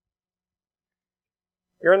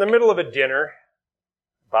You're in the middle of a dinner,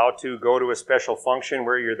 about to go to a special function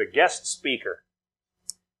where you're the guest speaker.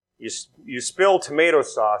 You spill tomato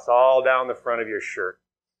sauce all down the front of your shirt.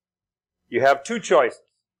 You have two choices.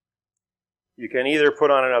 You can either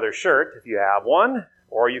put on another shirt if you have one,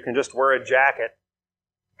 or you can just wear a jacket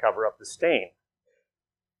to cover up the stain.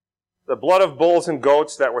 The blood of bulls and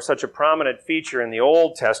goats that were such a prominent feature in the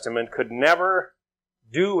Old Testament could never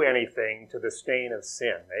do anything to the stain of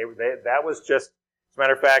sin. That was just, as a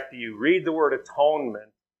matter of fact, you read the word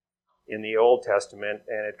atonement in the Old Testament,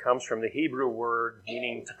 and it comes from the Hebrew word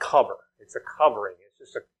meaning to cover. It's a covering. It's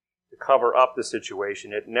just to cover up the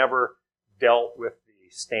situation. It never dealt with the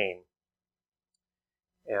stain.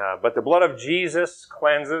 But the blood of Jesus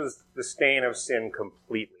cleanses the stain of sin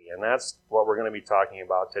completely, and that's what we're going to be talking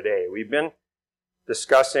about today. We've been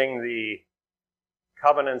discussing the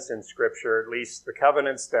covenants in Scripture, at least the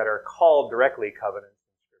covenants that are called directly covenants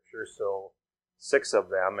in Scripture, so 6 of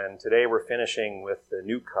them, and today we're finishing with the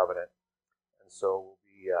new covenant, and so we'll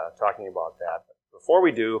be talking about that. But before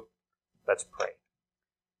we do, let's pray.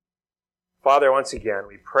 Father, once again,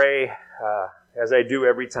 we pray, as I do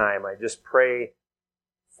every time, I just pray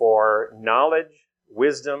for knowledge,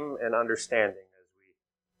 wisdom, and understanding as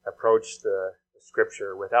we approach the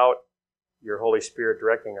Scripture. Without your Holy Spirit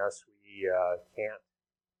directing us, we can't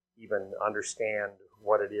even understand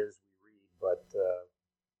what it is we read, but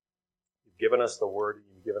you've given us the Word, and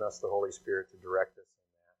you've given us the Holy Spirit to direct us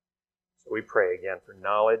in that. So we pray again for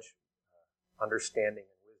knowledge, understanding,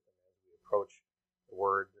 and wisdom as we approach the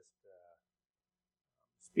Word. Just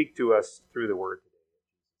speak to us through the Word today.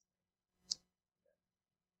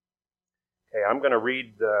 Okay, I'm going to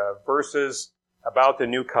read the verses about the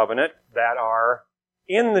New Covenant that are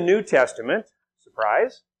in the New Testament.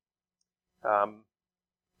 Surprise.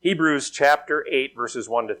 Hebrews chapter 8, verses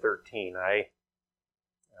 1 to 13. I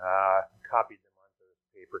copied them onto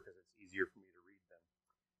the paper because it's easier for me to read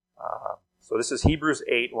them. So this is Hebrews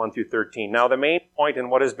 8, 1 through 13. Now the main point in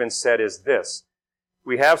what has been said is this.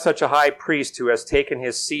 We have such a high priest who has taken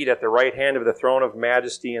his seat at the right hand of the throne of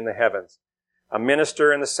majesty in the heavens, a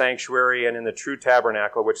minister in the sanctuary and in the true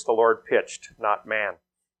tabernacle which the Lord pitched, not man.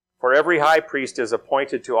 For every high priest is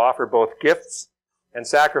appointed to offer both gifts and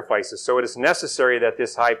sacrifices, so it is necessary that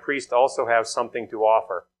this high priest also have something to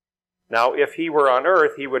offer. Now, if he were on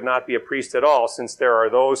earth, he would not be a priest at all, since there are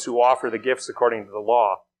those who offer the gifts according to the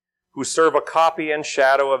law, who serve a copy and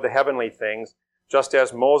shadow of the heavenly things, just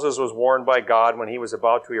as Moses was warned by God when he was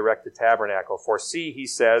about to erect the tabernacle. For see, he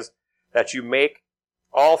says, that you make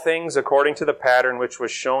all things according to the pattern which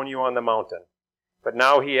was shown you on the mountain. But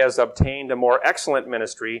now he has obtained a more excellent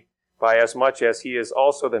ministry, by as much as he is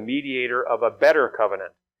also the mediator of a better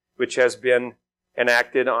covenant, which has been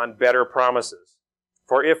enacted on better promises.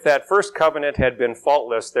 For if that first covenant had been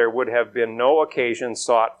faultless, there would have been no occasion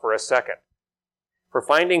sought for a second. For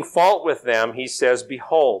finding fault with them, he says,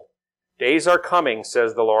 Behold, days are coming,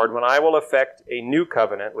 says the Lord, when I will effect a new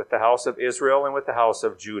covenant with the house of Israel and with the house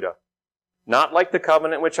of Judah. Not like the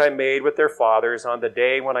covenant which I made with their fathers on the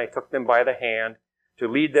day when I took them by the hand to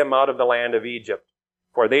lead them out of the land of Egypt.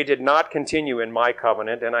 For they did not continue in my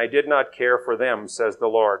covenant, and I did not care for them, says the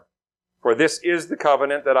Lord. For this is the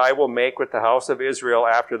covenant that I will make with the house of Israel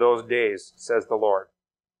after those days, says the Lord.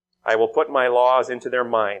 I will put my laws into their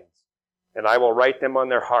minds, and I will write them on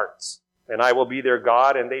their hearts, and I will be their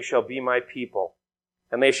God, and they shall be my people.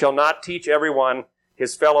 And they shall not teach everyone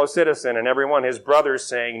his fellow citizen and everyone his brother,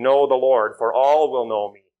 saying, Know the Lord, for all will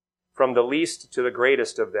know me, from the least to the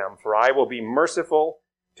greatest of them. For I will be merciful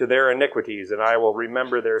to their iniquities, and I will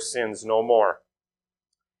remember their sins no more.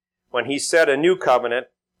 When he said a new covenant,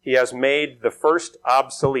 he has made the first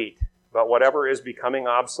obsolete, but whatever is becoming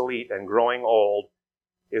obsolete and growing old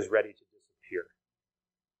is ready to disappear.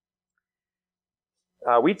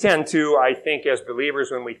 We tend to, I think, as believers,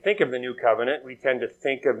 when we think of the new covenant, we tend to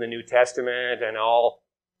think of the New Testament and all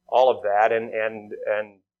of that, and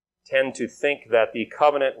tend to think that the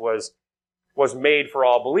covenant was made for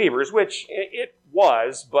all believers, which it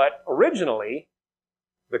was, but originally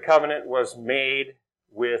the covenant was made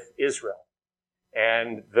with Israel.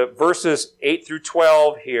 And the verses 8 through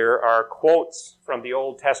 12 here are quotes from the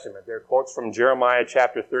Old Testament. They're quotes from Jeremiah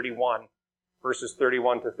chapter 31, verses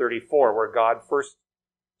 31 to 34, where God first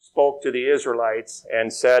spoke to the Israelites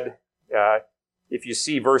and said, if you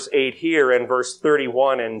see verse 8 here and verse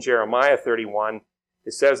 31 in Jeremiah 31,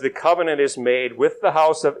 it says, the covenant is made with the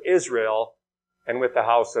house of Israel and with the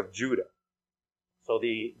house of Judah. So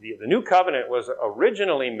the new covenant was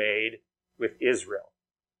originally made with Israel.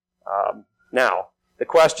 Now, the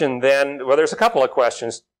question then, well, there's a couple of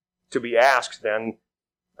questions to be asked then.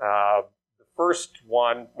 The first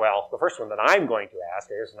one that I'm going to ask,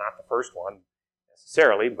 I guess not the first one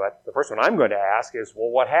necessarily, but the first one I'm going to ask is, well,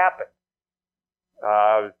 what happened?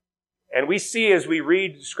 And we see as we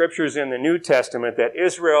read scriptures in the New Testament that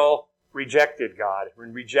Israel rejected God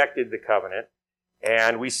and rejected the covenant.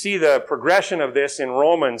 And we see the progression of this in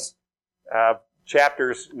Romans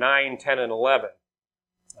chapters 9, 10, and 11.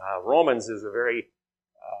 Romans is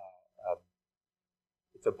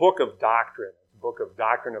it's a book of doctrine. It's a book of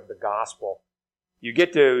doctrine of the gospel. You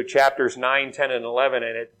get to chapters 9, 10, and 11,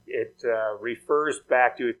 and it refers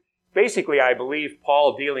back to, basically, I believe,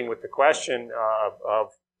 Paul dealing with the question of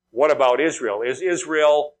what about Israel?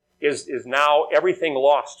 Is now everything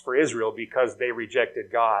lost for Israel because they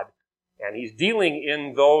rejected God? And he's dealing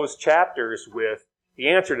in those chapters with the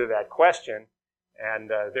answer to that question.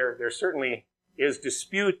 And there certainly is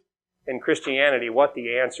dispute in Christianity what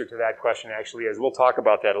the answer to that question actually is. We'll talk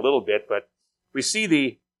about that a little bit, but we see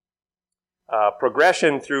the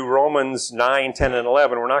progression through Romans 9, 10, and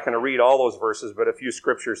 11. We're not going to read all those verses, but a few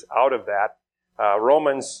scriptures out of that.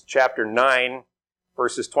 Romans chapter 9,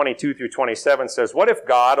 verses 22 through 27 says, "What if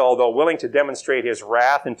God, although willing to demonstrate his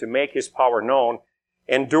wrath and to make his power known,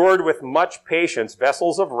 endured with much patience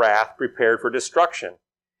vessels of wrath prepared for destruction?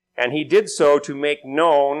 And he did so to make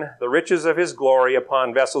known the riches of his glory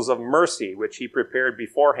upon vessels of mercy, which he prepared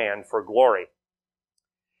beforehand for glory.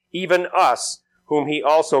 Even us, whom he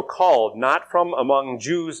also called, not from among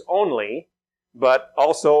Jews only, but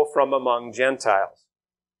also from among Gentiles.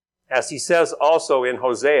 As he says also in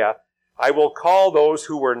Hosea, I will call those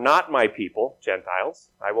who were not my people,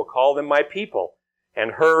 Gentiles, I will call them my people,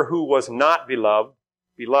 and her who was not beloved,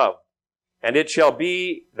 beloved. And it shall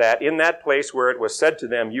be that in that place where it was said to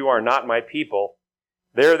them, you are not my people,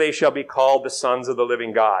 there they shall be called the sons of the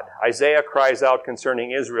living God." Isaiah cries out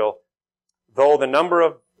concerning Israel, "Though the number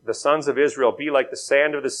of the sons of Israel be like the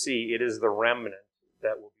sand of the sea, it is the remnant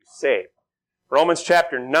that will be saved." Romans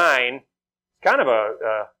chapter 9, kind of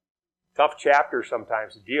a tough chapter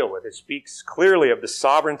sometimes to deal with. It speaks clearly of the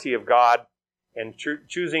sovereignty of God and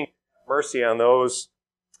choosing mercy on those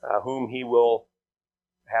whom he will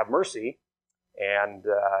have mercy. And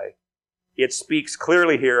it speaks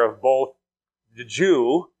clearly here of both the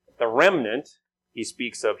Jew, the remnant he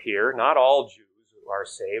speaks of here. Not all Jews are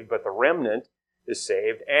saved, but the remnant is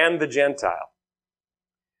saved, and the Gentile.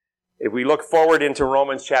 If we look forward into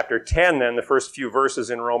Romans chapter 10, then the first few verses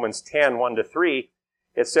in Romans 10, 1 to 3,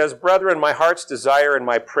 it says, "Brethren, my heart's desire and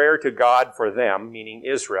my prayer to God for them," meaning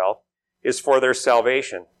Israel, "is for their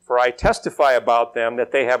salvation. For I testify about them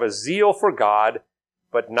that they have a zeal for God,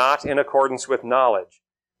 but not in accordance with knowledge.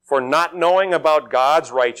 For not knowing about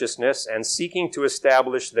God's righteousness and seeking to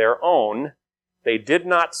establish their own, they did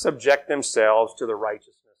not subject themselves to the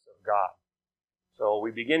righteousness of God." So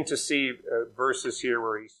we begin to see verses here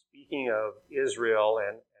where he's speaking of Israel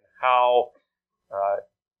and how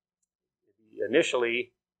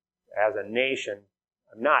initially as a nation,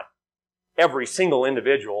 not every single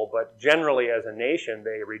individual, but generally as a nation,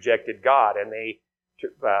 they rejected God. And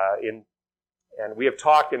and we have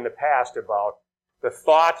talked in the past about the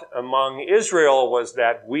thought among Israel was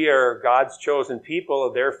that we are God's chosen people,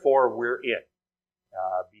 therefore we're in.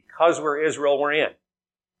 Because we're Israel, we're in.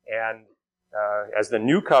 And as the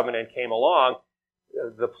new covenant came along,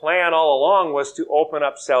 the plan all along was to open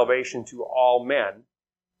up salvation to all men.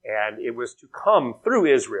 And it was to come through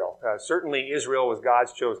Israel. Certainly Israel was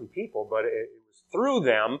God's chosen people, but it was through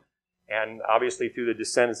them, and obviously through the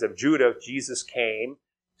descendants of Judah, Jesus came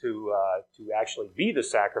to actually be the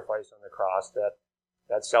sacrifice on the cross,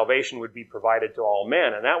 that salvation would be provided to all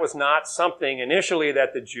men. And that was not something initially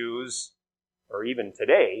that the Jews, or even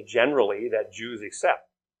today, generally, that Jews accept.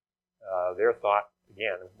 Their thought,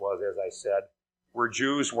 again, was, as I said, we're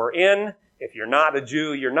Jews, we're in. If you're not a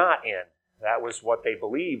Jew, you're not in. That was what they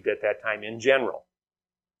believed at that time in general.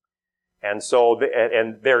 And so,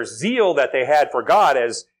 and their zeal that they had for God,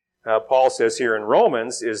 as Paul says here in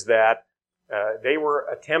Romans, is that they were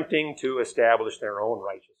attempting to establish their own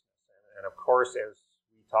righteousness. And of course, as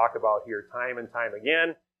we talk about here time and time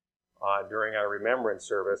again during our remembrance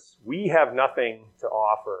service, we have nothing to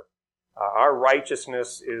offer. Our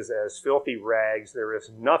righteousness is as filthy rags. There is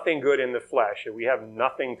nothing good in the flesh, and we have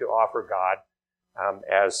nothing to offer God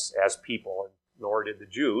as people, nor did the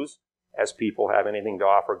Jews as people have anything to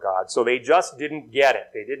offer God. So they just didn't get it.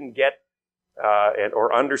 They didn't get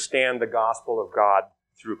or understand the gospel of God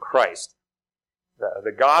through Christ.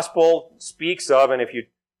 The gospel speaks of, and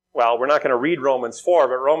we're not going to read Romans 4,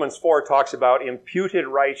 but Romans 4 talks about imputed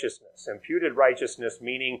righteousness. Imputed righteousness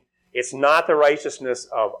meaning it's not the righteousness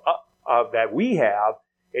of that we have,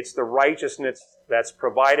 it's the righteousness that's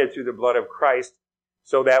provided through the blood of Christ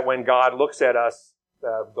so that when God looks at us,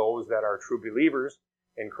 those that are true believers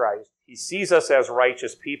in Christ, he sees us as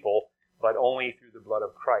righteous people, but only through the blood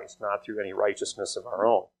of Christ, not through any righteousness of our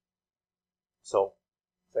own. So,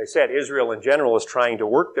 as I said, Israel in general is trying to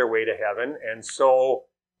work their way to heaven, and so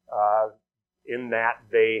in that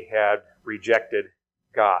they had rejected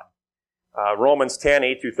God. Romans 10,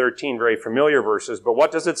 8 through 13, very familiar verses, but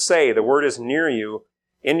what does it say? The word is near you,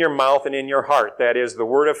 in your mouth and in your heart. That is the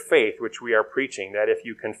word of faith which we are preaching, that if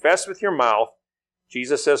you confess with your mouth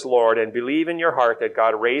Jesus as Lord and believe in your heart that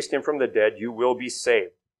God raised him from the dead, you will be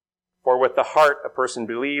saved. For with the heart a person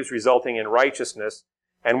believes, resulting in righteousness,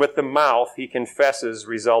 and with the mouth he confesses,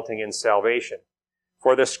 resulting in salvation.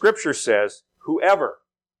 For the scripture says, whoever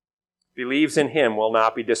believes in him will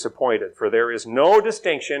not be disappointed, for there is no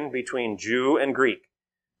distinction between Jew and Greek.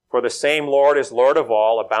 For the same Lord is Lord of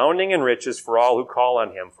all, abounding in riches for all who call on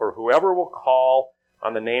him. For whoever will call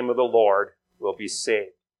on the name of the Lord will be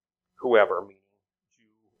saved. Whoever, meaning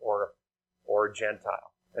Jew or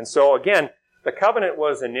Gentile. And so again, the covenant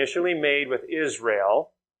was initially made with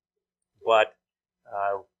Israel, but,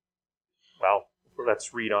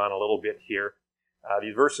 let's read on a little bit here.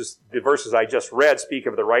 The verses I just read speak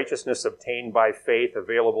of the righteousness obtained by faith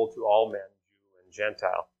available to all men, Jew and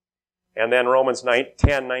Gentile. And then Romans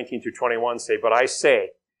 10, 19 through 21 say, but I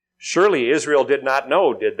say, surely Israel did not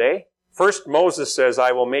know, did they? First Moses says,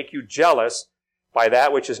 I will make you jealous by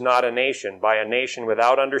that which is not a nation. By a nation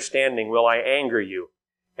without understanding will I anger you.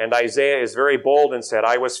 And Isaiah is very bold and said,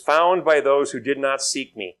 I was found by those who did not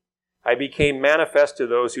seek me. I became manifest to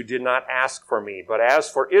those who did not ask for me. But as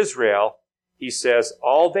for Israel, he says,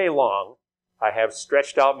 all day long I have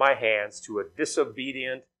stretched out my hands to a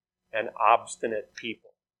disobedient and obstinate people.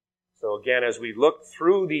 So again, as we look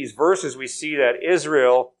through these verses, we see that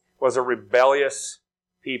Israel was a rebellious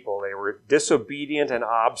people. They were disobedient and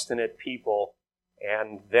obstinate people.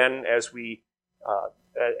 And then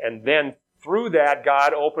through that,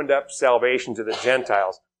 God opened up salvation to the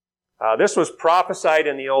Gentiles. This was prophesied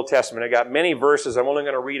in the Old Testament. I got many verses. I'm only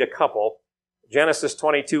going to read a couple. Genesis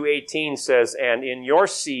 22:18 says, and in your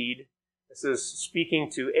seed, this is speaking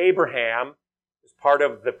to Abraham, as part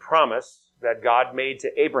of the promise that God made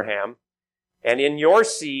to Abraham, and in your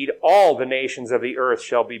seed all the nations of the earth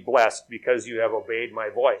shall be blessed because you have obeyed my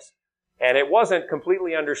voice. And it wasn't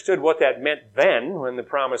completely understood what that meant then when the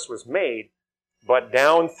promise was made, but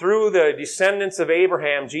down through the descendants of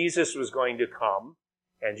Abraham, Jesus was going to come,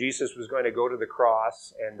 and Jesus was going to go to the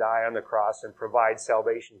cross and die on the cross and provide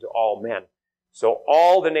salvation to all men. So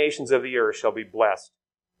all the nations of the earth shall be blessed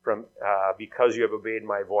because you have obeyed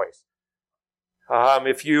my voice.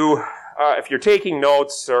 If you're taking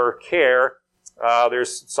notes or care,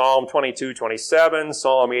 there's Psalm 22:27,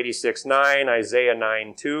 Psalm 86:9, Isaiah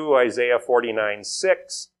 9:2, Isaiah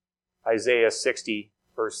 49:6, Isaiah 60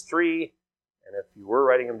 verse 3. And if you were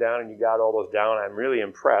writing them down and you got all those down, I'm really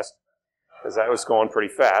impressed because I was going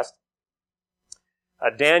pretty fast.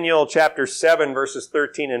 Daniel chapter 7 verses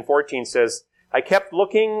 13 and 14 says, I kept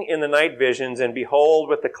looking in the night visions, and behold,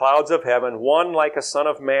 with the clouds of heaven, one like a son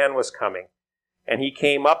of man was coming. And he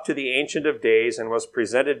came up to the Ancient of Days and was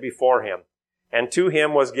presented before him. And to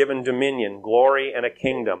him was given dominion, glory, and a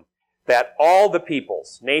kingdom, that all the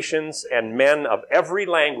peoples, nations, and men of every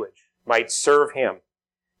language might serve him.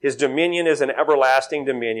 His dominion is an everlasting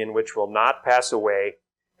dominion which will not pass away,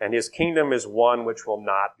 and his kingdom is one which will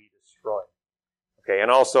not be destroyed. Okay,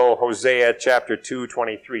 and also Hosea chapter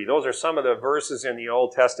 2:23. Those are some of the verses in the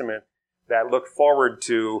Old Testament that look forward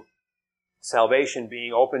to salvation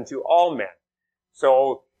being open to all men.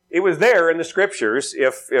 So it was there in the scriptures.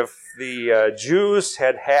 If the Jews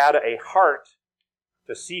had had a heart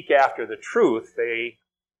to seek after the truth, they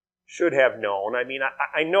should have known. I mean,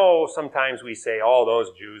 I know sometimes we say, oh,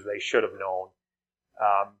 those Jews, they should have known.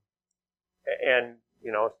 And,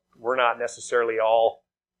 you know, we're not necessarily all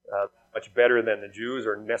much better than the Jews,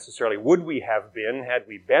 or necessarily would we have been had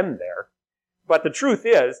we been there. But the truth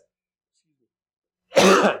is,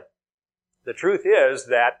 that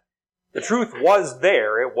the truth was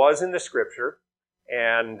there. It was in the Scripture.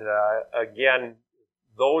 And again,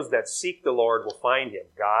 those that seek the Lord will find him.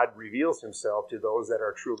 God reveals himself to those that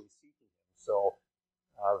are truly seeking him. So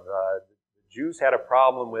the Jews had a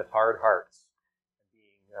problem with hard hearts,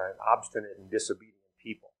 being obstinate and disobedient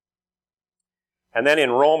people. And then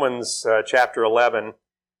in Romans chapter 11,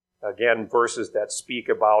 again, verses that speak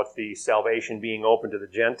about the salvation being open to the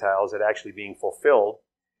Gentiles, it actually being fulfilled.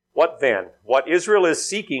 What then? What Israel is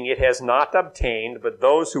seeking it has not obtained, but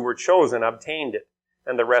those who were chosen obtained it,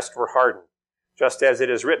 and the rest were hardened. Just as it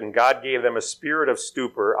is written, God gave them a spirit of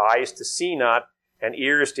stupor, eyes to see not, and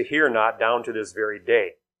ears to hear not, down to this very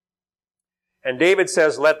day. And David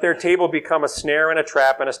says, let their table become a snare and a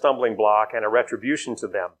trap and a stumbling block and a retribution to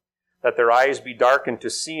them. Let their eyes be darkened to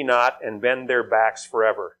see not and bend their backs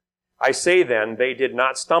forever. I say then, they did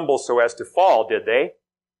not stumble so as to fall, did they?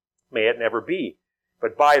 May it never be.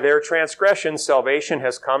 But by their transgression, salvation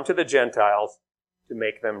has come to the Gentiles to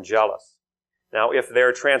make them jealous. Now, if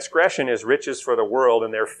their transgression is riches for the world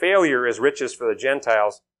and their failure is riches for the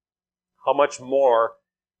Gentiles, how much more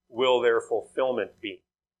will their fulfillment be?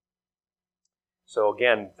 So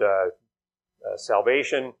again, the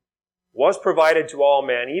salvation was provided to all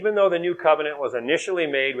men. Even though the new covenant was initially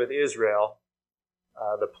made with Israel,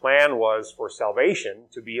 the plan was for salvation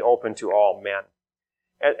to be open to all men.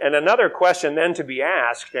 And another question then to be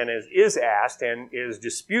asked, and is asked and is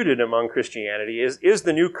disputed among Christianity, is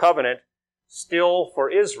the new covenant still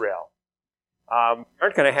for Israel? We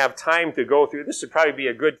aren't going to have time to go through. This would probably be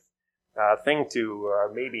a good thing to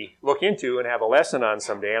maybe look into and have a lesson on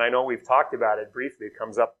someday. And I know we've talked about it briefly. It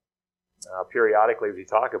comes up periodically as we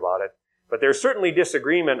talk about it. But there's certainly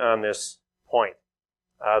disagreement on this point.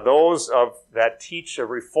 Those that teach a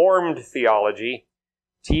Reformed theology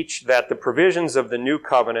teach that the provisions of the new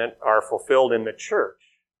covenant are fulfilled in the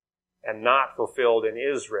church and not fulfilled in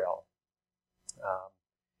Israel.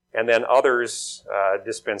 And then others,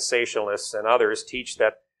 dispensationalists and others, teach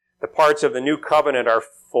that the parts of the new covenant are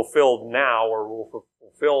fulfilled now or will be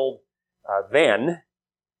fulfilled then,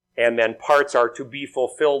 and then parts are to be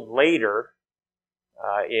fulfilled later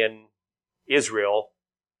in Israel,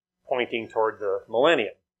 pointing toward the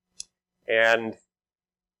millennium. And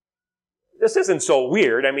this isn't so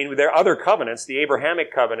weird. I mean, there are other covenants. The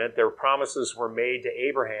Abrahamic covenant, their promises were made to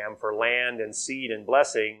Abraham for land and seed and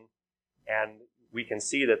blessing, and we can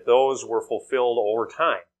see that those were fulfilled over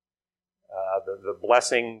time. The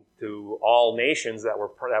blessing to all nations that were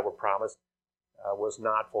promised was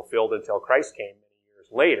not fulfilled until Christ came many years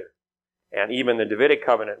later. And even the Davidic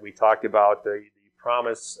covenant, we talked about the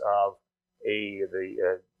promise of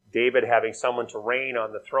David having someone to reign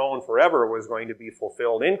on the throne forever was going to be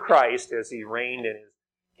fulfilled in Christ as he reigned in his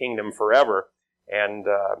kingdom forever. And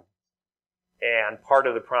part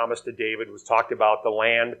of the promise to David was talked about the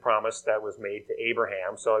land promise that was made to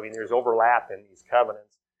Abraham. So, I mean, there's overlap in these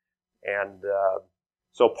covenants. And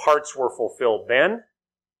so parts were fulfilled then,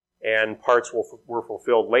 and parts were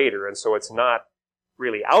fulfilled later. And so it's not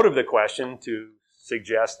really out of the question to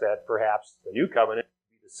suggest that perhaps the new covenant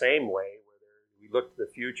would be the same way, where we look to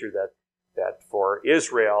the future that for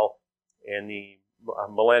Israel in the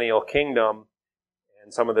millennial kingdom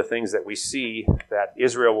and some of the things that we see, that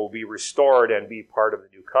Israel will be restored and be part of the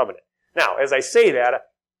new covenant. Now, as I say that,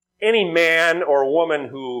 any man or woman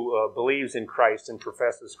who believes in Christ and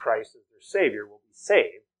professes Christ as their Savior will be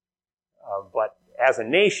saved. But as a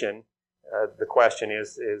nation, the question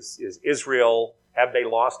is Israel, have they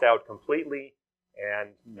lost out completely?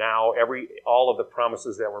 And now all of the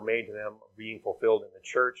promises that were made to them are being fulfilled in the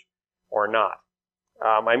church or not?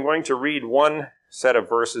 I'm going to read one set of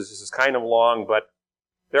verses. This is kind of long, but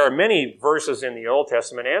there are many verses in the Old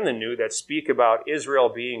Testament and the New that speak about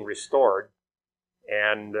Israel being restored.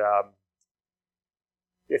 And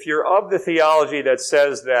if you're of the theology that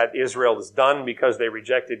says that Israel is done because they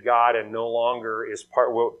rejected God and no longer is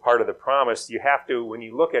part of the promise, you have to, when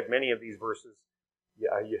you look at many of these verses,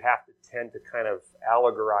 you have to tend to kind of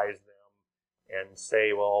allegorize them and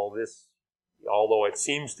say, well, this, although it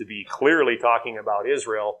seems to be clearly talking about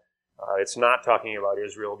Israel, it's not talking about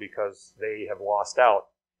Israel because they have lost out.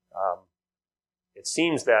 It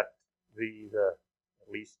seems that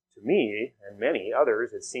at least to me and many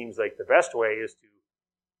others, it seems like the best way is to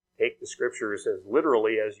take the scriptures as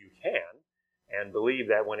literally as you can and believe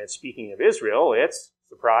that when it's speaking of Israel, it's,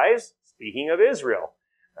 surprise, speaking of Israel.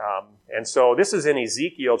 And so this is in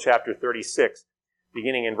Ezekiel chapter 36,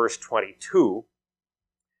 beginning in verse 22.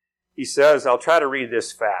 He says, I'll try to read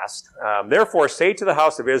this fast. Therefore say to the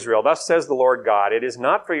house of Israel, thus says the Lord God, it is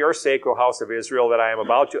not for your sake, O house of Israel, that I am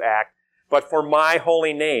about to act, but for my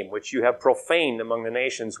holy name, which you have profaned among the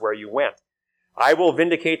nations where you went. I will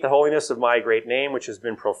vindicate the holiness of my great name, which has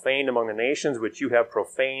been profaned among the nations, which you have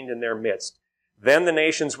profaned in their midst. Then the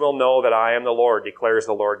nations will know that I am the Lord, declares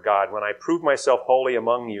the Lord God, when I prove myself holy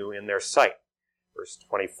among you in their sight. Verse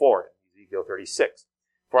 24, Ezekiel 36.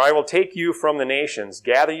 For I will take you from the nations,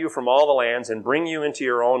 gather you from all the lands, and bring you into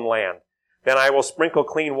your own land. Then I will sprinkle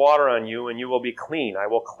clean water on you, and you will be clean. I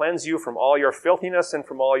will cleanse you from all your filthiness and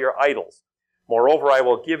from all your idols. Moreover, I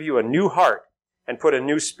will give you a new heart, and put a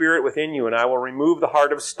new spirit within you, and I will remove the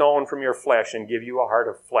heart of stone from your flesh, and give you a heart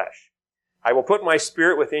of flesh. I will put my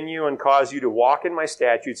spirit within you, and cause you to walk in my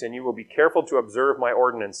statutes, and you will be careful to observe my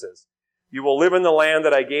ordinances. You will live in the land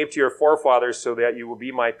that I gave to your forefathers, so that you will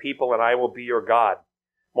be my people and I will be your God.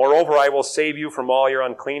 Moreover, I will save you from all your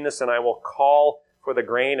uncleanness, and I will call for the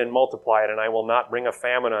grain and multiply it, and I will not bring a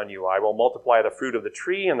famine on you. I will multiply the fruit of the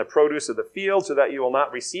tree and the produce of the field, so that you will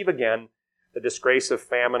not receive again the disgrace of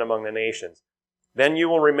famine among the nations. Then you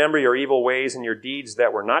will remember your evil ways and your deeds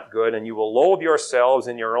that were not good, and you will loathe yourselves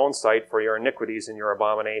in your own sight for your iniquities and your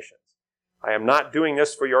abominations. I am not doing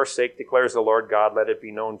this for your sake, declares the Lord God. Let it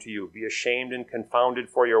be known to you. Be ashamed and confounded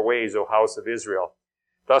for your ways, O house of Israel.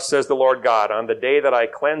 Thus says the Lord God, on the day that I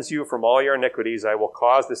cleanse you from all your iniquities, I will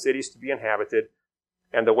cause the cities to be inhabited,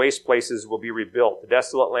 and the waste places will be rebuilt. The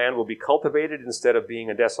desolate land will be cultivated instead of being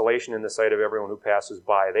a desolation in the sight of everyone who passes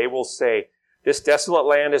by. They will say, this desolate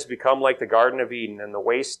land has become like the Garden of Eden, and the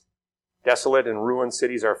waste, desolate, and ruined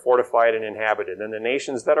cities are fortified and inhabited. And the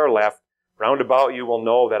nations that are left round about you will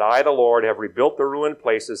know that I, the Lord, have rebuilt the ruined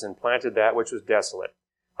places and planted that which was desolate.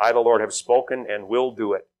 I, the Lord, have spoken and will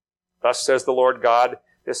do it. Thus says the Lord God,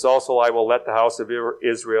 this also I will let the house of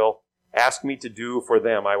Israel ask me to do for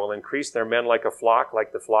them. I will increase their men like a flock,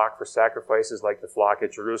 like the flock for sacrifices, like the flock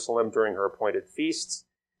at Jerusalem during her appointed feasts.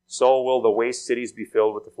 So will the waste cities be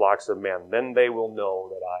filled with the flocks of men. Then they will know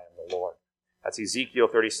that I am the Lord. That's Ezekiel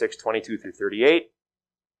 36, 22 through 38.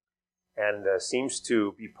 And seems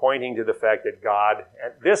to be pointing to the fact that God,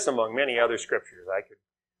 and this among many other scriptures, I could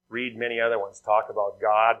read many other ones, talk about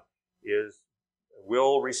God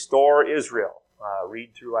will restore Israel.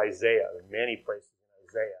 Read through Isaiah, in many places in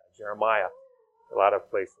Isaiah, Jeremiah, a lot of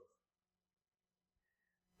places.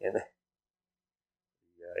 And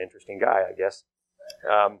interesting guy, I guess.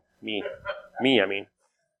 Me, I mean.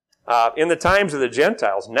 In the times of the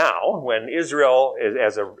Gentiles now, when Israel,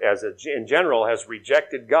 in general, has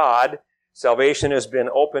rejected God, salvation has been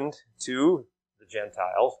opened to the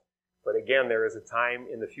Gentiles. But again, there is a time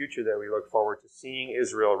in the future that we look forward to seeing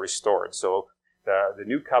Israel restored. So the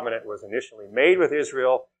new covenant was initially made with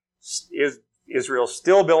Israel. Israel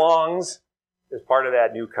still belongs as part of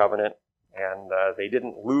that new covenant, and they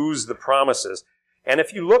didn't lose the promises. And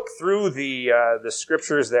if you look through the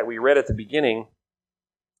scriptures that we read at the beginning,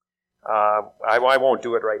 I won't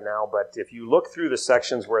do it right now, but if you look through the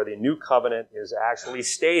sections where the new covenant is actually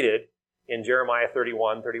stated in Jeremiah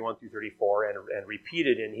 31 through 34, and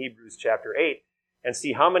repeated in Hebrews chapter 8, and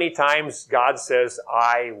see how many times God says,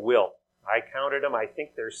 I will. I counted them. I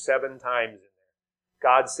think there's 7 times in there.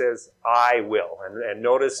 God says, I will. And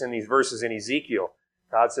notice in these verses in Ezekiel,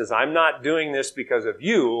 God says, I'm not doing this because of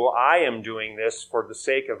you. I am doing this for the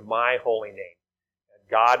sake of my holy name. And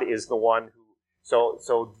God is the one who...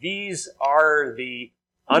 So these are the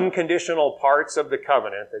unconditional parts of the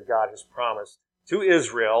covenant that God has promised to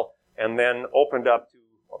Israel and then opened up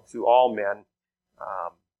to all men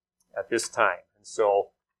at this time. And so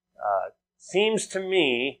seems to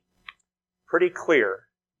me pretty clear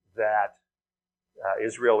that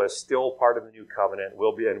Israel is still part of the new covenant,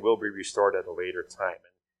 will be restored at a later time.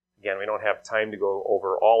 And again, we don't have time to go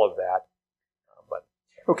over all of that. But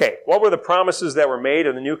okay, what were the promises that were made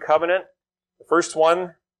in the new covenant? The first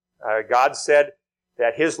one, God said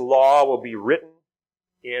that His law will be written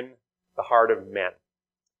in the heart of men.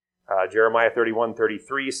 Jeremiah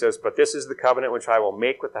 31:33 says, but this is the covenant which I will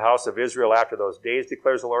make with the house of Israel after those days,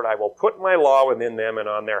 declares the Lord. I will put my law within them, and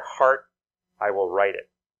on their heart I will write it.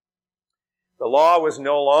 The law was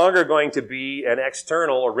no longer going to be an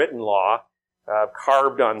external or written law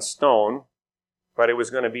carved on stone, but it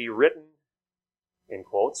was going to be written, in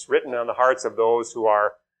quotes, written on the hearts of those who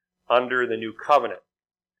are under the new covenant.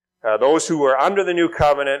 Those who are under the new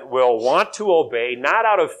covenant will want to obey, not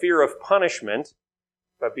out of fear of punishment,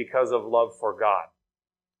 but because of love for God.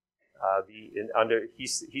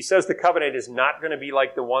 He says the covenant is not going to be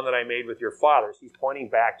like the one that I made with your fathers. He's pointing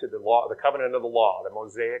back to the law, the covenant of the law, the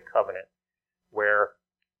Mosaic covenant, where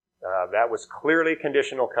that was clearly a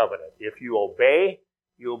conditional covenant. If you obey,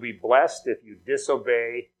 you will be blessed. If you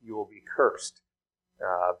disobey, you will be cursed.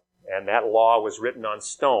 And that law was written on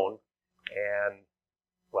stone, and,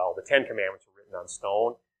 well, the 10 Commandments were written on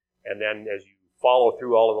stone, and then as you follow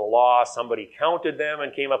through all of the law, somebody counted them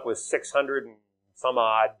and came up with 600 and some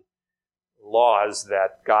odd laws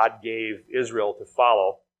that God gave Israel to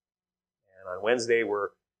follow. And on Wednesday, we're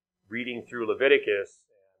reading through Leviticus,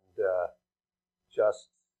 and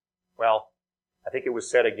I think it was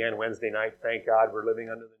said again Wednesday night, thank God we're living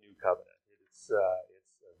under the new covenant. It's a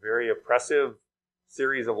very oppressive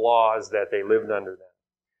series of laws that they lived under then.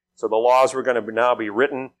 So the laws were going to now be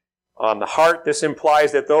written on the heart. This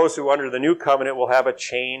implies that those who are under the new covenant will have a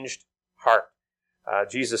changed heart.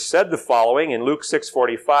 Jesus said the following in Luke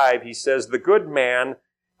 6:45. He says, the good man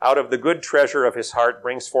out of the good treasure of his heart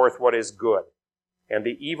brings forth what is good, and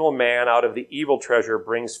the evil man out of the evil treasure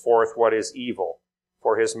brings forth what is evil.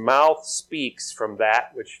 For his mouth speaks from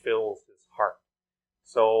that which fills his heart.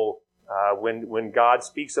 So when God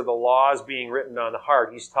speaks of the laws being written on the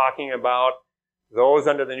heart, he's talking about those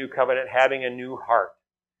under the new covenant having a new heart.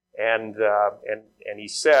 And he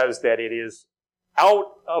says that it is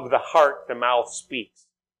out of the heart the mouth speaks.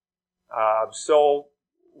 So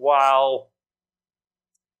while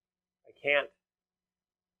I can't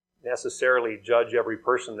necessarily judge every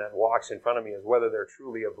person that walks in front of me as whether they're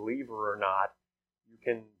truly a believer or not, you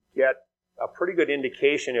can get a pretty good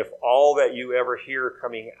indication if all that you ever hear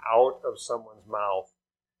coming out of someone's mouth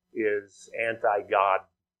is anti-God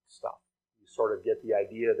stuff. You sort of get the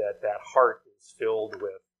idea that that heart is filled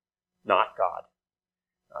with not God.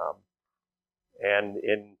 And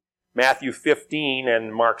in Matthew 15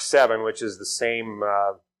 and Mark 7, which is the same,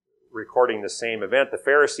 recording the same event, the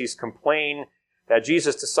Pharisees complain that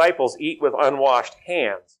Jesus' disciples eat with unwashed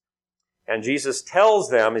hands. And Jesus tells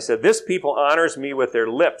them, he said, "This people honors me with their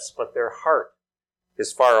lips, but their heart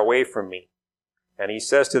is far away from me." And he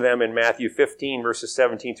says to them in Matthew 15, verses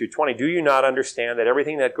 17 through 20, "Do you not understand that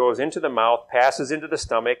everything that goes into the mouth passes into the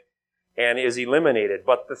stomach and is eliminated?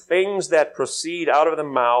 But the things that proceed out of the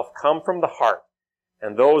mouth come from the heart,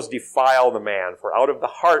 and those defile the man. For out of the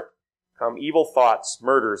heart come evil thoughts,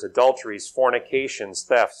 murders, adulteries, fornications,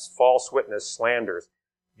 thefts, false witness, slanders.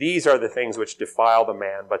 These are the things which defile the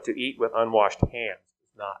man, but to eat with unwashed hands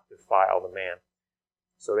does not defile the man."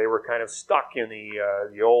 So they were kind of stuck in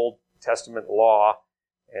the Old Testament law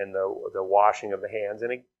and the washing of the hands.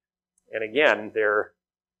 And again,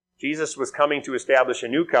 Jesus was coming to establish a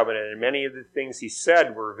new covenant, and many of the things he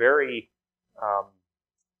said were very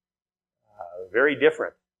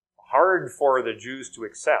different, hard for the Jews to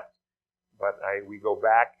accept. But I go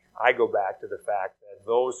back to the fact that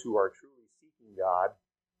those who are truly seeking God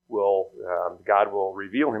will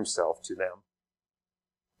reveal himself to them.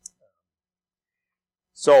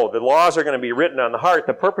 So the laws are going to be written on the heart.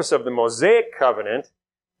 The purpose of the Mosaic covenant,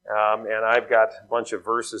 and I've got a bunch of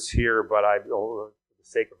verses here, but for the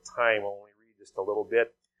sake of time, I'll only read just a little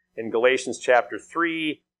bit. In Galatians chapter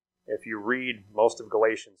 3, if you read most of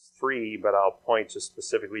Galatians 3, but I'll point just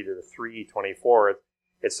specifically to the 3:24,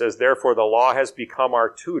 it says, "Therefore the law has become our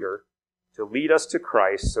tutor to lead us to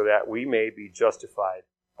Christ so that we may be justified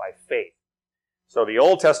by faith." So the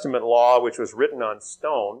Old Testament law, which was written on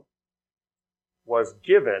stone, was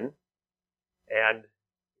given, and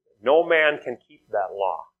no man can keep that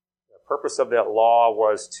law. The purpose of that law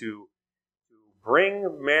was to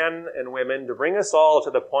bring men and women, to bring us all to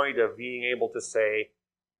the point of being able to say,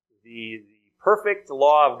 the perfect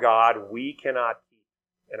law of God we cannot keep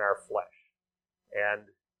in our flesh. And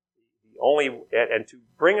to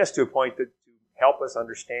bring us to a point to help us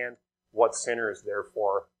understand what sinners,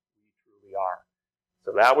 therefore, we truly are.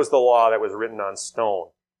 So that was the law that was written on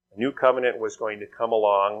stone. A new covenant was going to come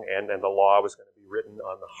along, and the law was going to be written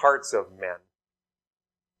on the hearts of men.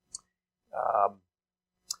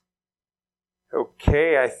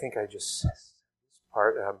 I think I just this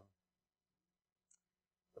part.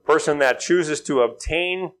 The person that chooses to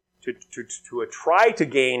obtain, to try to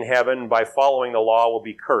gain heaven by following the law will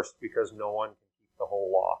be cursed, because no one can keep the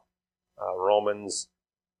whole law. Romans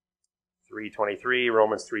 3:23,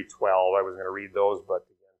 Romans 3:12. I was going to read those, but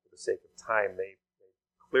again, for the sake of time, they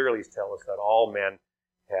clearly tell us that all men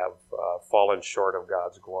have fallen short of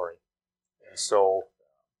God's glory. And so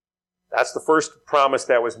that's the first promise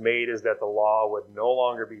that was made, is that the law would no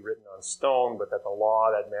longer be written on stone, but that the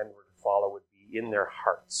law that men were to follow would be in their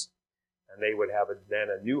hearts. And they would have then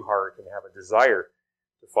a new heart and have a desire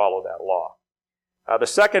to follow that law. The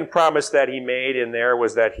second promise that he made in there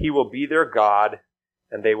was that he will be their God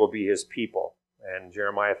and they will be his people. And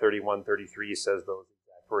Jeremiah 31:33 says those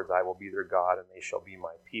exact words, "I will be their God and they shall be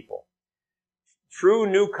my people." True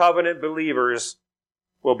new covenant believers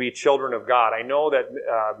will be children of God. I know that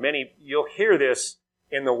you'll hear this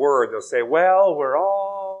in the Word. They'll say, "Well, we're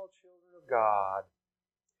all children of God."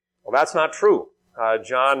 Well, that's not true.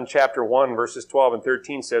 John chapter 1, verses 12 and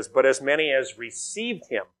 13 says, "But as many as received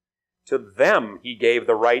him, to them he gave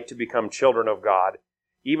the right to become children of God,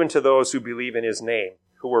 even to those who believe in his name,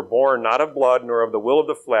 who were born not of blood, nor of the will of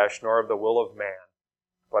the flesh, nor of the will of man,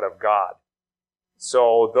 but of God."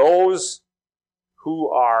 So those who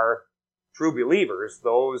are true believers,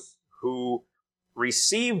 those who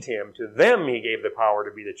received him, to them he gave the power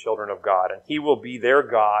to be the children of God, and he will be their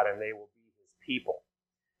God and they will be his people.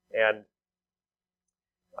 And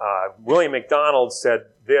William MacDonald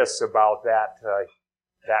said this about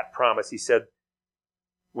that promise. He said,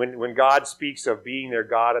 when God speaks of being their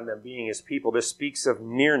God and them being his people, this speaks of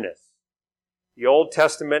nearness. The Old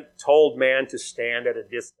Testament told man to stand at a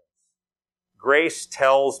distance. Grace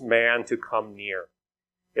tells man to come near.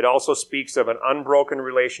 It also speaks of an unbroken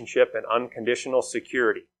relationship and unconditional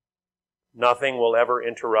security. Nothing will ever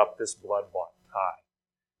interrupt this blood-bought tie.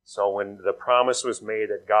 So when the promise was made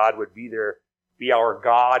that God would be there, be our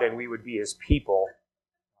God, and we would be his people,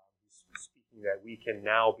 speaking that we can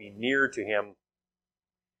now be near to him.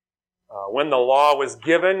 When the law was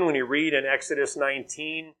given, when you read in Exodus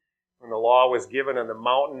 19, when the law was given on the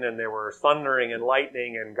mountain and there were thundering and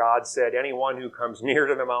lightning, and God said, anyone who comes near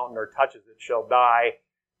to the mountain or touches it shall die,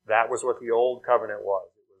 that was what the old covenant was.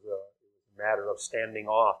 It was a matter of standing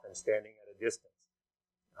off and standing at a distance.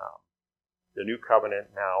 The new covenant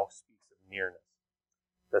now speaks of nearness.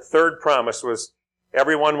 The third promise was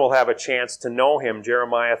everyone will have a chance to know him.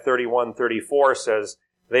 Jeremiah 31:34 says,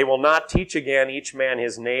 they will not teach again each man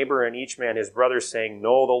his neighbor and each man his brother, saying,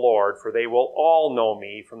 know the Lord, for they will all know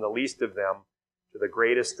me, from the least of them to the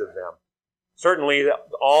greatest of them. Certainly,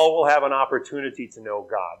 all will have an opportunity to know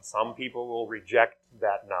God. Some people will reject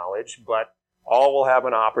that knowledge, but all will have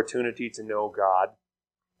an opportunity to know God.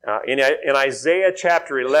 In Isaiah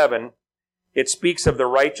chapter 11, it speaks of the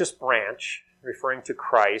righteous branch, referring to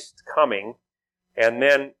Christ, coming. And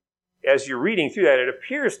then, as you're reading through that, it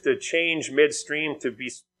appears to change midstream to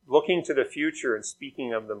be looking to the future and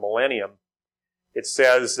speaking of the millennium. It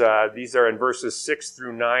says, these are in verses 6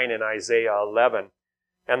 through 9 in Isaiah 11,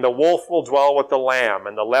 and the wolf will dwell with the lamb,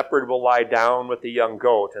 and the leopard will lie down with the young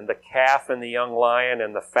goat, and the calf and the young lion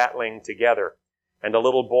and the fatling together. And a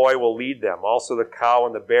little boy will lead them. Also the cow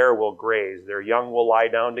and the bear will graze. Their young will lie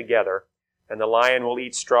down together, and the lion will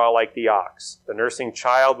eat straw like the ox. The nursing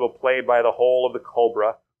child will play by the hole of the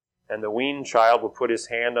cobra, and the weaned child will put his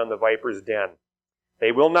hand on the viper's den.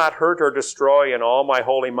 They will not hurt or destroy in all my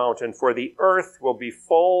holy mountain, for the earth will be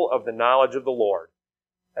full of the knowledge of the Lord,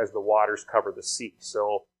 as the waters cover the sea.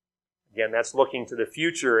 So, again, that's looking to the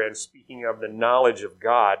future and speaking of the knowledge of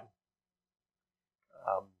God.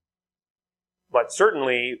 But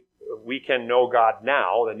certainly, we can know God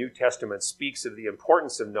now. The New Testament speaks of the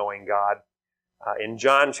importance of knowing God. In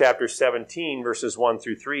John chapter 17, verses 1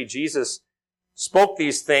 through 3, Jesus spoke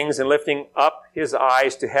these things, and lifting up his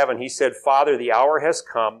eyes to heaven, he said, Father, the hour has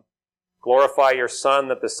come. Glorify your Son,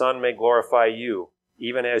 that the Son may glorify you,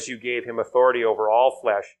 even as you gave him authority over all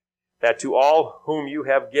flesh, that to all whom you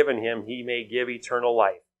have given him he may give eternal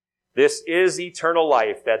life. This is eternal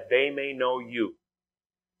life, that they may know you,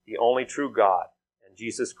 the only true God, and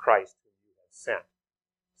Jesus Christ, whom you have sent.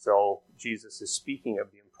 So Jesus is speaking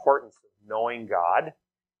of the importance of knowing God,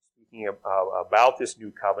 speaking about this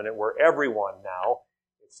new covenant where everyone now,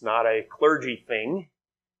 it's not a clergy thing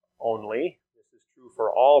only. This is true for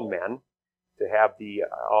all men, to have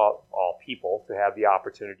all people, to have the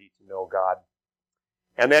opportunity to know God.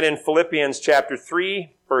 And then in Philippians chapter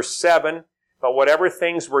 3, verse 7, but whatever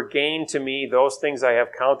things were gained to me, those things I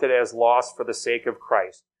have counted as loss for the sake of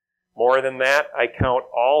Christ. More than that, I count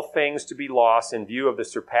all things to be lost in view of the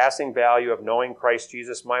surpassing value of knowing Christ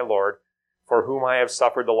Jesus my Lord, for whom I have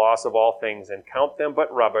suffered the loss of all things, and count them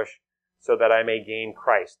but rubbish, so that I may gain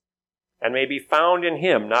Christ, and may be found in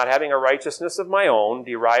him, not having a righteousness of my own,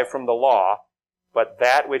 derived from the law, but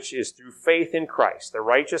that which is through faith in Christ, the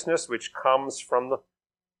righteousness which comes from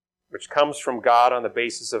God on the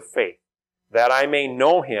basis of faith, that I may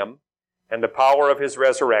know him, and the power of his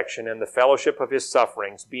resurrection, and the fellowship of his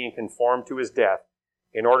sufferings, being conformed to his death,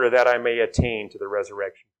 in order that I may attain to the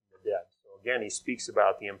resurrection from the dead. So again, he speaks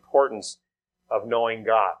about the importance of knowing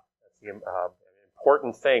God. That's an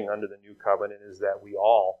important thing under the new covenant, is that we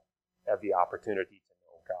all have the opportunity to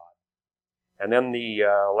know God. And then the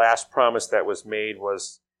last promise that was made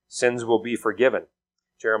was sins will be forgiven.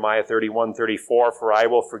 Jeremiah 31:34, for I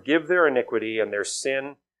will forgive their iniquity, and their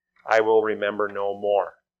sin I will remember no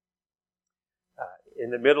more.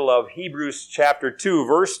 In the middle of Hebrews chapter 2,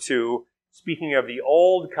 verse 2, speaking of the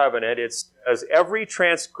old covenant, it says, every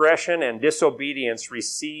transgression and disobedience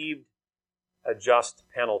received a just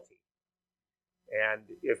penalty. And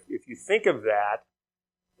if you think of that,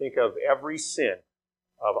 think of every sin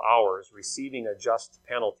of ours receiving a just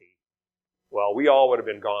penalty. Well, we all would have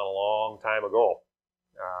been gone a long time ago.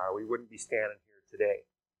 We wouldn't be standing here today.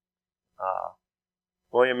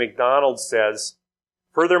 William MacDonald says,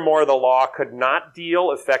 furthermore, the law could not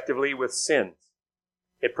deal effectively with sins.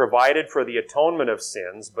 It provided for the atonement of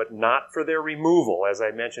sins, but not for their removal, as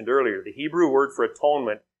I mentioned earlier. The Hebrew word for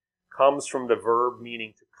atonement comes from the verb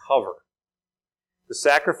meaning to cover. The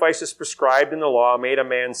sacrifices prescribed in the law made a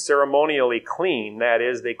man ceremonially clean. That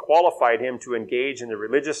is, they qualified him to engage in the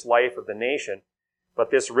religious life of the nation. But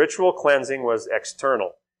this ritual cleansing was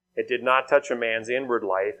external. It did not touch a man's inward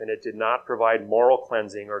life, and it did not provide moral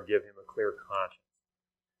cleansing or give him a clear conscience.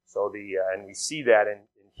 So and we see that in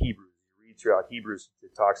Hebrews. You read throughout Hebrews,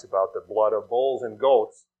 it talks about the blood of bulls and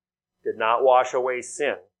goats did not wash away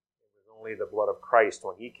sin. It was only the blood of Christ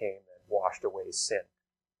when he came that washed away sin.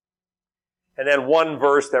 And then one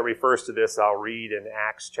verse that refers to this I'll read in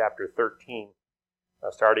Acts chapter 13,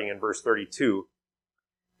 starting in verse 32.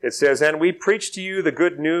 It says, "And we preach to you the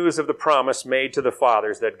good news of the promise made to the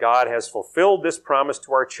fathers, that God has fulfilled this promise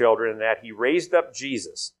to our children, and that he raised up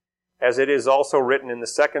Jesus, as it is also written in the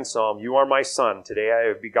second psalm, 'You are my son, today I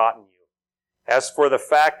have begotten you.' As for the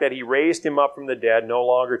fact that he raised him up from the dead, no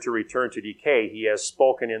longer to return to decay, he has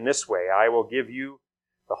spoken in this way, 'I will give you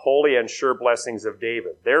the holy and sure blessings of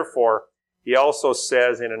David.' Therefore, he also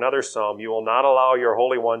says in another psalm, 'You will not allow your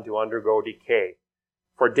Holy One to undergo decay.'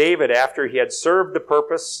 For David, after he had served the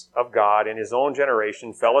purpose of God in his own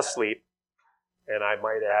generation, fell asleep, and I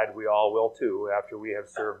might add, we all will too, after we have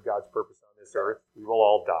served God's purpose on this earth. We will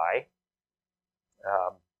all die.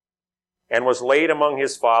 And was laid among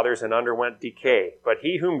his fathers and underwent decay. But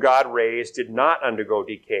he whom God raised did not undergo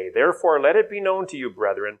decay. Therefore, let it be known to you,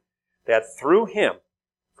 brethren, that through him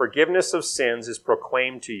forgiveness of sins is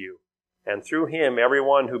proclaimed to you. And through him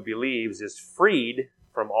everyone who believes is freed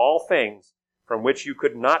from all things from which you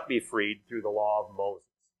could not be freed through the law of Moses."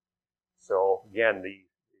 So again,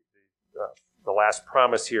 the last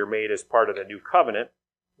promise here made as part of the new covenant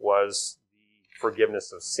was the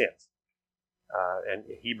forgiveness of sins. And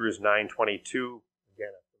Hebrews 9:22,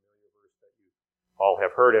 again, a familiar verse that you all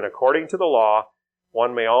have heard. "And according to the law,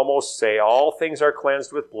 one may almost say all things are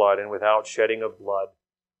cleansed with blood, and without shedding of blood,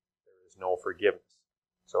 there is no forgiveness."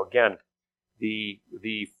 So again, the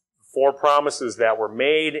four promises that were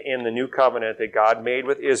made in the new covenant that God made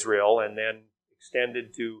with Israel and then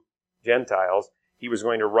extended to Gentiles. He was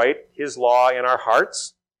going to write his law in our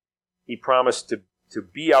hearts. He promised to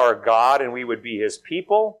be our God and we would be his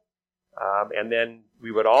people. And then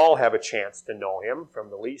we would all have a chance to know him, from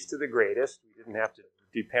the least to the greatest. We didn't have to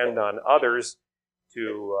depend on others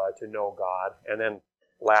to know God. And then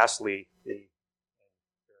lastly, very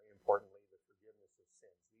importantly, the forgiveness of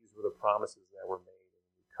sins. These were the promises that were made in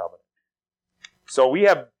the new covenant. So we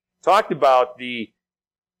have talked about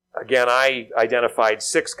again, I identified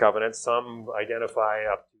 6 covenants. Some identify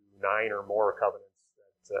up to 9 or more covenants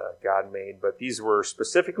that God made. But these were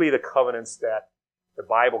specifically the covenants that the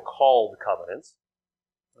Bible called covenants.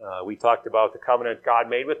 We talked about the covenant God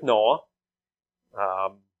made with Noah.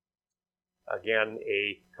 Again,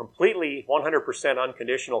 a completely 100%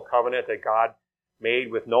 unconditional covenant that God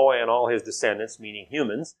made with Noah and all his descendants, meaning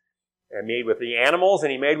humans, and made with the animals,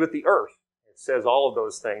 and he made with the earth. It says all of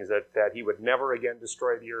those things, that he would never again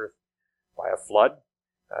destroy the earth by a flood.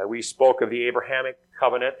 We spoke of the Abrahamic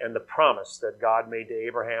covenant and the promise that God made to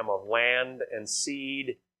Abraham of land and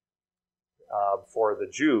seed for the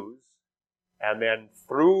Jews. And then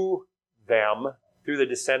through them, through the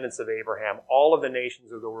descendants of Abraham, all of the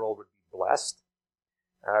nations of the world would be blessed.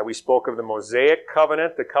 We spoke of the Mosaic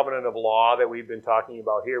covenant, the covenant of law that we've been talking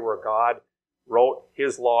about here, where God wrote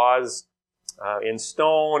his laws in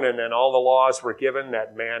stone, and then all the laws were given.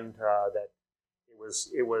 That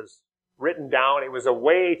it was written down. It was a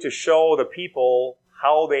way to show the people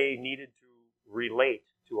how they needed to relate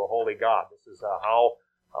to a holy God. This is how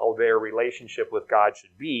their relationship with God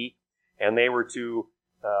should be, and they were to.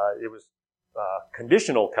 It was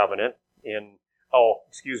conditional covenant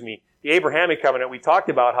the Abrahamic covenant. We talked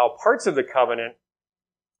about how parts of the covenant,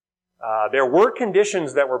 there were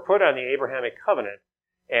conditions that were put on the Abrahamic covenant,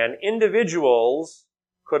 and individuals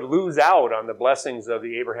could lose out on the blessings of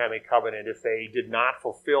the Abrahamic covenant if they did not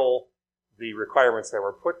fulfill the requirements that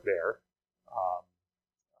were put there.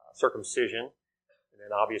 Circumcision, and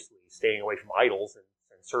then obviously staying away from idols and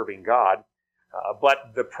serving God.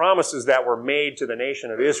 But the promises that were made to the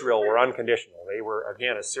nation of Israel were unconditional. They were,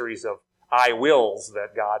 again, a series of I wills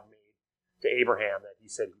that God made to Abraham that he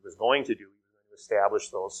said he was going to do. He was going to establish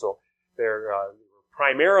those. So they were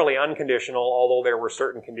primarily unconditional, although there were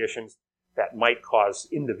certain conditions that might cause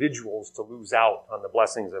individuals to lose out on the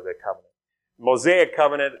blessings of the covenant. Mosaic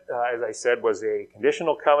covenant, as I said, was a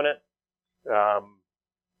conditional covenant.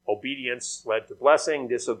 Obedience led to blessing.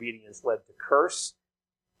 Disobedience led to curse.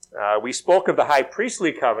 We spoke of the high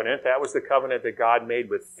priestly covenant. That was the covenant that God made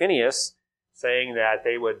with Phinehas, saying that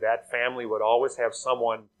that family would always have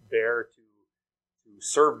someone there to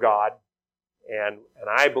serve God. And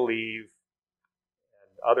I believe,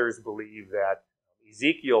 and others believe, that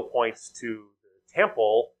Ezekiel points to the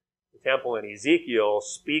temple. The temple in Ezekiel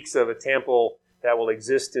speaks of a temple that will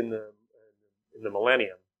exist in the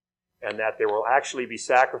millennium, and that there will actually be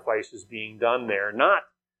sacrifices being done there, not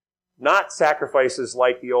Not sacrifices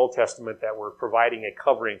like the Old Testament that were providing a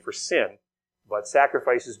covering for sin, but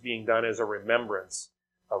sacrifices being done as a remembrance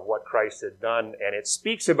of what Christ had done. And it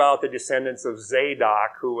speaks about the descendants of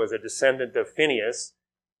Zadok, who was a descendant of Phinehas,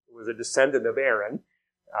 who was a descendant of Aaron.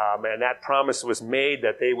 And that promise was made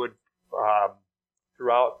that they would,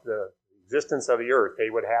 throughout the existence of the earth, they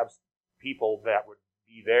would have people that would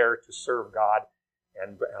be there to serve God.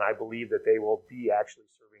 And I believe that they will be actually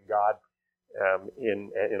serving God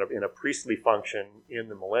in a priestly function in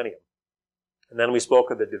the millennium. And then we spoke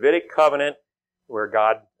of the Davidic covenant, where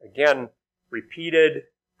God, again, repeated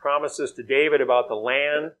promises to David about the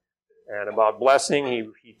land and about blessing.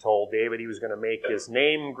 He told David he was going to make his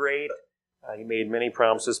name great. He made many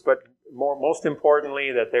promises, but most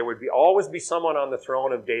importantly, that there would always be someone on the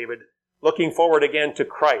throne of David, looking forward again to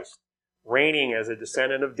Christ, reigning as a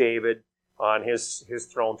descendant of David on his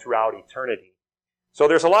throne throughout eternity. So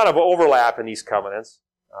there's a lot of overlap in these covenants.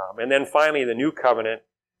 And then finally, the new covenant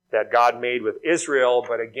that God made with Israel,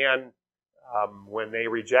 but again, when they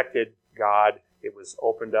rejected God, it was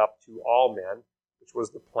opened up to all men, which was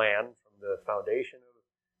the plan from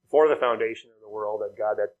before the foundation of the world,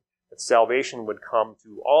 that salvation would come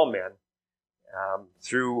to all men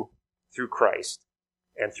through Christ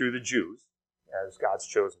and through the Jews as God's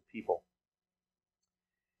chosen people.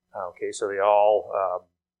 Okay, so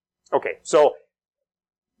so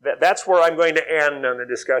that's where I'm going to end on the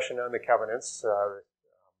discussion on the covenants and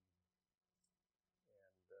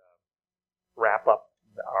wrap up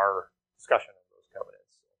our discussion.